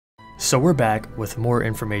So we're back with more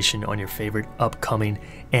information on your favorite upcoming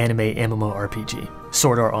anime MMORPG,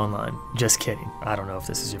 Sword Art Online. Just kidding, I don't know if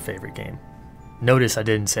this is your favorite game. Notice I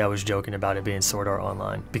didn't say I was joking about it being Sword Art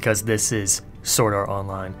Online, because this is Sword Art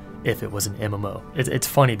Online if it was an MMO. It's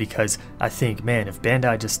funny because I think, man, if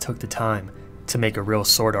Bandai just took the time to make a real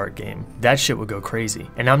Sword Art game, that shit would go crazy.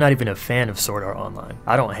 And I'm not even a fan of Sword Art Online.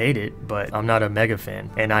 I don't hate it, but I'm not a mega fan.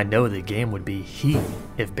 And I know the game would be heat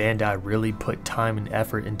if Bandai really put time and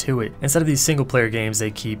effort into it, instead of these single player games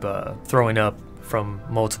they keep throwing up from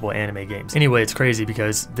multiple anime games. Anyway, it's crazy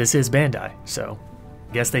because this is Bandai, so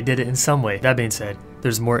guess they did it in some way. That being said,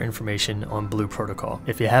 there's more information on Blue Protocol.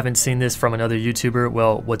 If you haven't seen this from another YouTuber,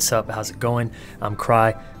 well, what's up? How's it going? I'm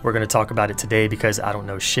Cryy. We're gonna talk about it today because I don't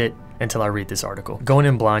know shit until I read this article. Going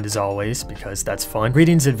in blind as always, because that's fun.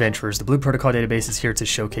 Greetings, adventurers. The Blue Protocol database is here to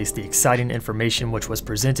showcase the exciting information which was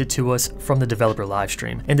presented to us from the developer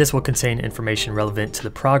livestream, and this will contain information relevant to the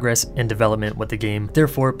progress and development with the game.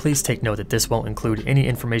 Therefore, please take note that this won't include any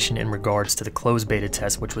information in regards to the closed beta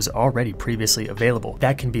test which was already previously available.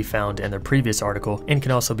 That can be found in their previous article and can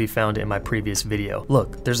also be found in my previous video.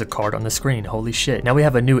 Look, there's a card on the screen. Holy shit. Now we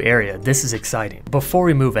have a new area. This is exciting. Before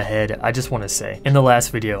we move ahead, I just want to say, in the last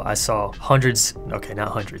video I saw hundreds, okay, not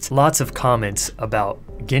hundreds, lots of comments about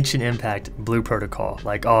Genshin Impact Blue Protocol.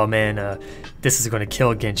 Like, oh man, this is going to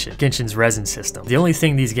kill Genshin's resin system. The only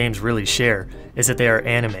thing these games really share is that they are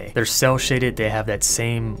anime. They're cel shaded, they have that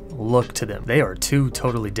same look to them. They are two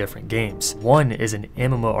totally different games. One is an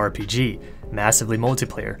MMORPG, massively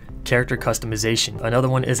multiplayer, character customization. Another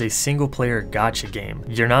one is a single player gacha game.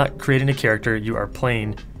 You're not creating a character, you are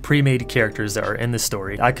playing pre-made characters that are in the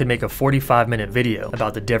story. I could make a 45-minute video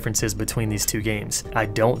about the differences between these two games. I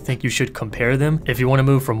don't think you should compare them. If you want to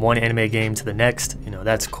move from one anime game to the next, you know,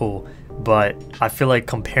 that's cool. But I feel like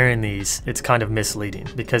comparing these, it's kind of misleading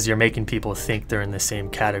because you're making people think they're in the same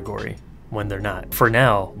category when they're not. For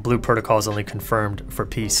now, Blue Protocol is only confirmed for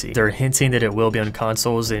PC. They're hinting that it will be on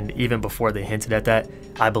consoles, and even before they hinted at that,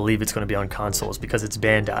 I believe it's going to be on consoles because it's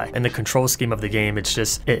Bandai. And the control scheme of the game,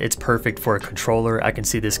 it's perfect for a controller. I can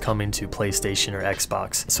see this coming to PlayStation or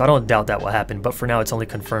Xbox. So I don't doubt that will happen, but for now it's only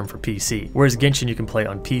confirmed for PC. Whereas Genshin you can play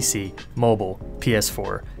on PC, mobile,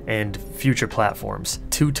 PS4, and future platforms.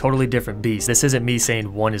 Two totally different beasts. This isn't me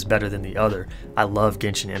saying one is better than the other. I love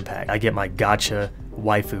Genshin Impact. I get my gacha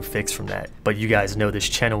waifu fix from that. But you guys know this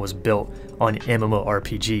channel was built on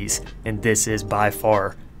MMORPGs, and this is by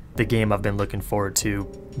far the game I've been looking forward to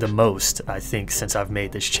the most, I think, since I've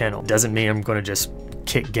made this channel. Doesn't mean I'm gonna just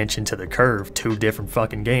kick Genshin to the curb. Two different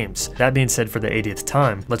fucking games. That being said, for the 80th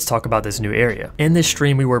time, let's talk about this new area. In this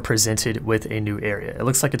stream, we were presented with a new area. It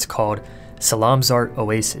looks like it's called Salamzart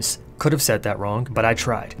Oasis. Could have said that wrong, but I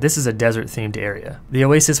tried. This is a desert-themed area. The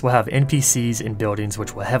Oasis will have NPCs and buildings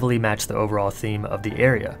which will heavily match the overall theme of the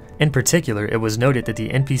area. In particular, it was noted that the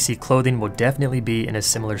NPC clothing will definitely be in a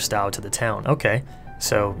similar style to the town. Okay.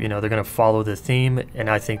 So, you know, they're going to follow the theme, and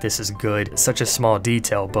I think this is good. It's such a small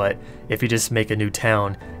detail, but if you just make a new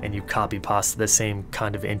town and you copy pasta the same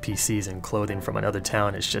kind of NPCs and clothing from another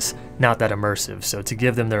town, it's just not that immersive. So to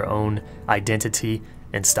give them their own identity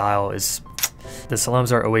and style is... The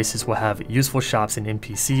Salamzart Oasis will have useful shops and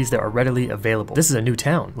NPCs that are readily available. This is a new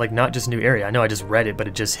town, like not just new area. I know I just read it, but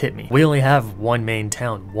it just hit me. We only have one main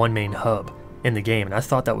town, one main hub in the game, and I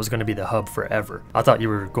thought that was going to be the hub forever. I thought you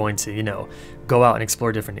were going to, you know, go out and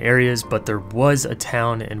explore different areas, but there was a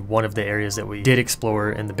town in one of the areas that we did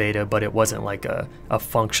explore in the beta, but it wasn't like a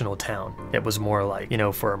functional town. It was more like, you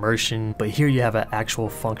know, for immersion, but here you have an actual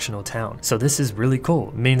functional town. So this is really cool.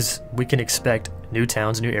 It means we can expect new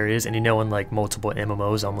towns, new areas, and you know, in like multiple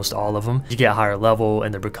MMOs, almost all of them, you get higher level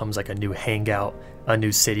and there becomes like a new hangout, a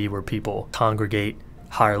new city where people congregate,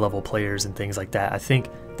 higher level players and things like that. I think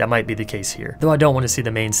that might be the case here. Though I don't want to see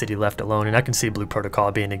the main city left alone, and I can see Blue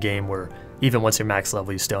Protocol being a game where even once you're max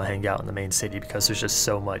level, you still hang out in the main city because there's just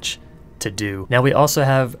so much to do. Now we also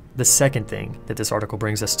have the second thing that this article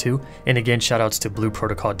brings us to, and again, shoutouts to Blue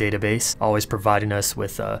Protocol database, always providing us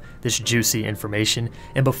with this juicy information.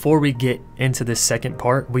 And before we get into this second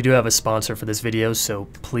part, we do have a sponsor for this video, so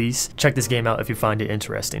please check this game out if you find it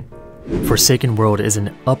interesting. Forsaken World is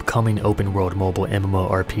an upcoming open world mobile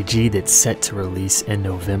MMORPG that's set to release in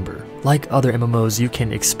November. Like other MMOs, you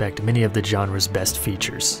can expect many of the genre's best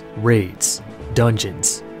features: raids,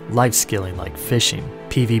 dungeons, life skilling like fishing,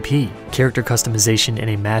 PvP, character customization, and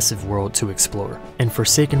a massive world to explore. In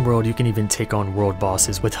Forsaken World, you can even take on world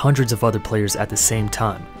bosses with hundreds of other players at the same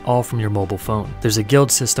time, all from your mobile phone. There's a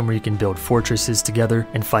guild system where you can build fortresses together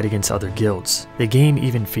and fight against other guilds. The game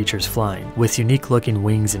even features flying, with unique looking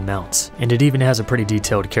wings and mounts, and it even has a pretty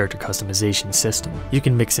detailed character customization system. You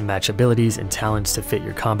can mix and match abilities and talents to fit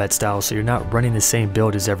your combat style so you're not running the same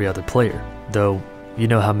build as every other player, though you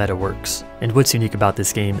know how meta works. And what's unique about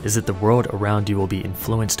this game is that the world around you will be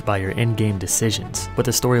influenced by your in-game decisions, with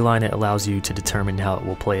a storyline that allows you to determine how it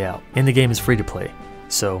will play out. And the game is free to play.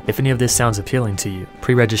 So if any of this sounds appealing to you,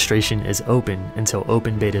 pre-registration is open until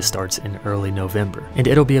open beta starts in early November, and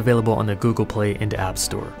it'll be available on the Google Play and App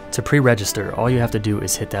Store. To pre-register, all you have to do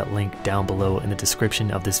is hit that link down below in the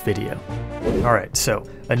description of this video. Alright, so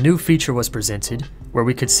a new feature was presented where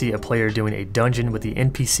we could see a player doing a dungeon with the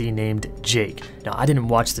NPC named Jake. Now, I didn't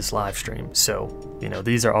watch this live stream, so,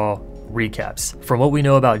 these are all recaps. From what we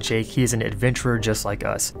know about Jake, he is an adventurer just like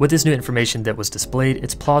us. With this new information that was displayed,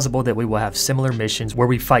 it's plausible that we will have similar missions where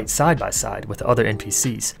we fight side by side with other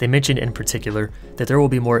NPCs. They mentioned in particular that there will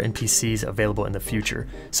be more NPCs available in the future,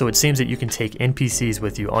 so it seems that you can take NPCs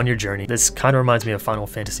with you on your journey. This kind of reminds me of Final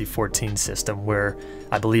Fantasy XIV system, where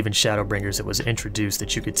I believe in Shadowbringers it was introduced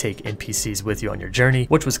that you could take NPCs with you on your journey,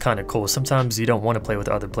 which was kind of cool. Sometimes you don't want to play with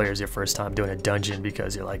other players your first time doing a dungeon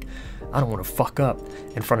because you're like, I don't want to fuck up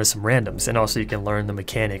in front of some randoms, and also you can learn the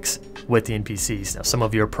mechanics with the NPCs. Now, some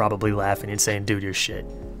of you are probably laughing and saying, dude, you're shit.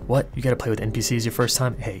 What? You gotta play with NPCs your first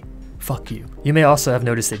time? Hey, fuck you. You may also have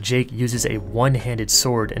noticed that Jake uses a one-handed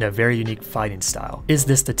sword in a very unique fighting style. Is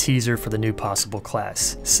this the teaser for the new possible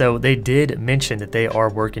class? So they did mention that they are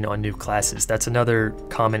working on new classes. That's another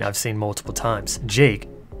comment I've seen multiple times. Jake,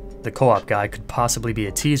 the co-op guy, could possibly be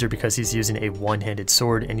a teaser because he's using a one-handed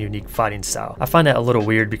sword and unique fighting style. I find that a little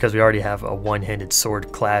weird because we already have a one-handed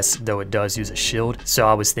sword class, though it does use a shield. So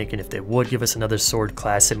I was thinking if they would give us another sword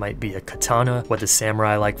class, it might be a katana with a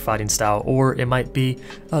samurai-like fighting style, or it might be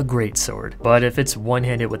a great sword. But if it's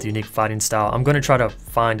one-handed with unique fighting style, I'm going to try to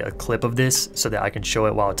find a clip of this so that I can show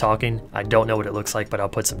it while talking. I don't know what it looks like, but I'll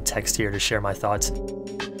put some text here to share my thoughts.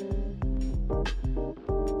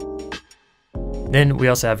 Then we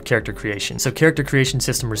also have character creation. So character creation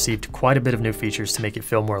system received quite a bit of new features to make it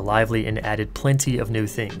feel more lively and added plenty of new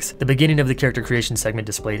things. The beginning of the character creation segment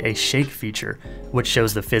displayed a shake feature, which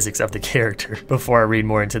shows the physics of the character. Before I read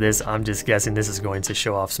more into this, I'm just guessing this is going to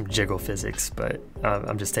show off some jiggle physics, but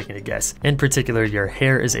I'm just taking a guess. In particular, your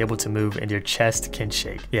hair is able to move and your chest can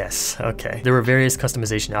shake. Yes, okay. There were various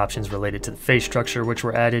customization options related to the face structure which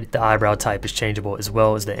were added. The eyebrow type is changeable as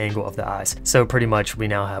well as the angle of the eyes. So pretty much we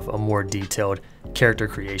now have a more detailed character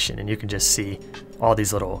creation, and you can just see all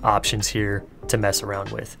these little options here to mess around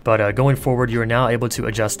with. But going forward, you are now able to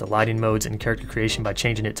adjust the lighting modes in character creation by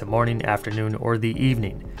changing it to morning, afternoon, or the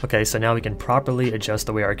evening. Okay, so now we can properly adjust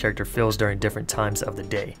the way our character feels during different times of the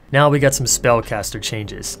day. Now we got some spellcaster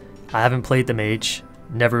changes. I haven't played the mage,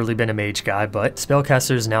 never really been a mage guy, but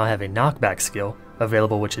spellcasters now have a knockback skill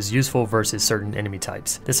available, which is useful versus certain enemy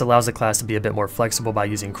types. This allows the class to be a bit more flexible by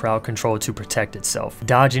using crowd control to protect itself.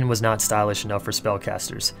 Dodging was not stylish enough for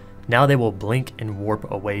spellcasters. Now they will blink and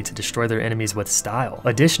warp away to destroy their enemies with style.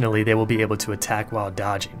 Additionally, they will be able to attack while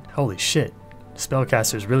dodging. Holy shit.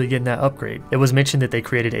 Spellcasters really getting that upgrade. It was mentioned that they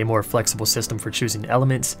created a more flexible system for choosing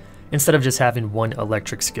elements. Instead of just having one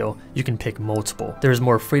electric skill, you can pick multiple. There is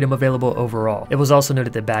more freedom available overall. It was also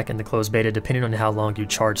noted that back in the closed beta, depending on how long you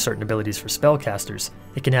charge certain abilities for spellcasters,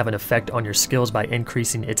 it can have an effect on your skills by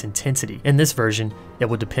increasing its intensity. In this version, it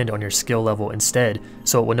will depend on your skill level instead,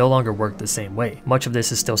 so it will no longer work the same way. Much of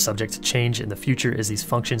this is still subject to change in the future as these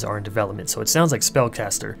functions are in development, so it sounds like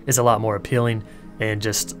spellcaster is a lot more appealing and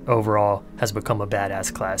just overall has become a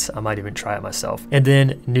badass class. I might even try it myself. And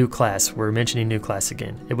then new class, we're mentioning new class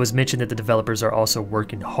again. It was mentioned that the developers are also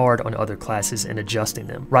working hard on other classes and adjusting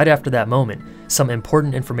them. Right after that moment, some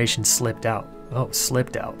important information slipped out. Oh,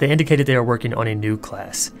 slipped out. They indicated they are working on a new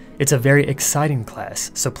class. It's a very exciting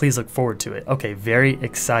class, so please look forward to it. Okay, very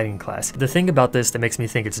exciting class. The thing about this that makes me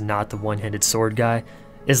think it's not the one-handed sword guy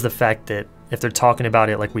is the fact that if they're talking about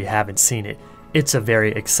it like we haven't seen it, it's a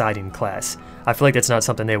very exciting class. I feel like that's not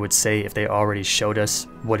something they would say if they already showed us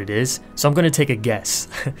what it is, so I'm going to take a guess.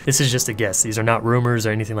 This is just a guess. These are not rumors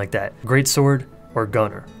or anything like that. Greatsword or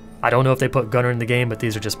Gunner. I don't know if they put Gunner in the game, but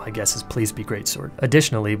these are just my guesses. Please be Greatsword.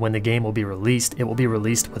 Additionally, when the game will be released, it will be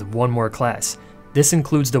released with one more class. This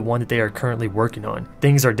includes the one that they are currently working on.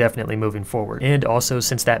 Things are definitely moving forward. And also,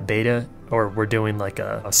 since that beta or we're doing like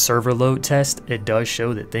a server load test, it does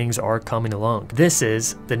show that things are coming along. This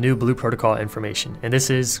is the new Blue Protocol information, and this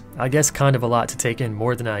is, I guess, kind of a lot to take in,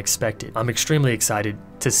 more than I expected. I'm extremely excited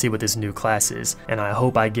to see what this new class is, and I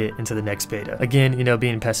hope I get into the next beta. Again, you know,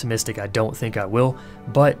 being pessimistic, I don't think I will,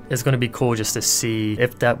 but it's going to be cool just to see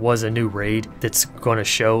if that was a new raid that's going to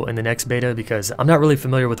show in the next beta, because I'm not really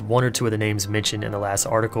familiar with one or two of the names mentioned in the last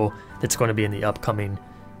article that's going to be in the upcoming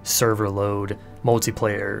server load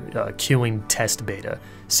multiplayer queuing test beta.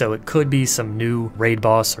 So it could be some new raid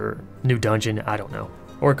boss or new dungeon, I don't know,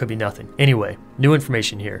 or it could be nothing. Anyway, new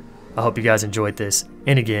information here. I hope you guys enjoyed this,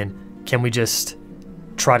 and again, can we just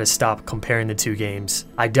try to stop comparing the two games?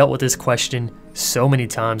 I dealt with this question so many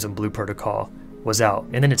times when Blue Protocol was out,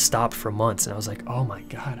 and then it stopped for months, and I was like, oh my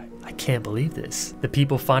god, I can't believe this. The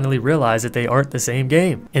people finally realized that they aren't the same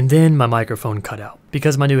game. And then my microphone cut out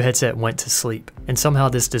because my new headset went to sleep, and somehow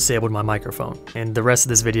this disabled my microphone. And the rest of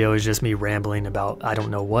this video is just me rambling about I don't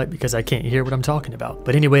know what, because I can't hear what I'm talking about.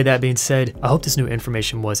 But anyway, that being said, I hope this new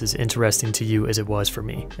information was as interesting to you as it was for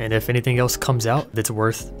me. And if anything else comes out that's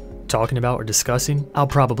worth talking about or discussing, I'll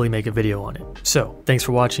probably make a video on it. So thanks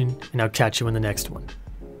for watching, and I'll catch you in the next one.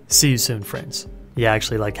 See you soon, friends. Yeah, I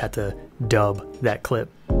actually had to dub that clip.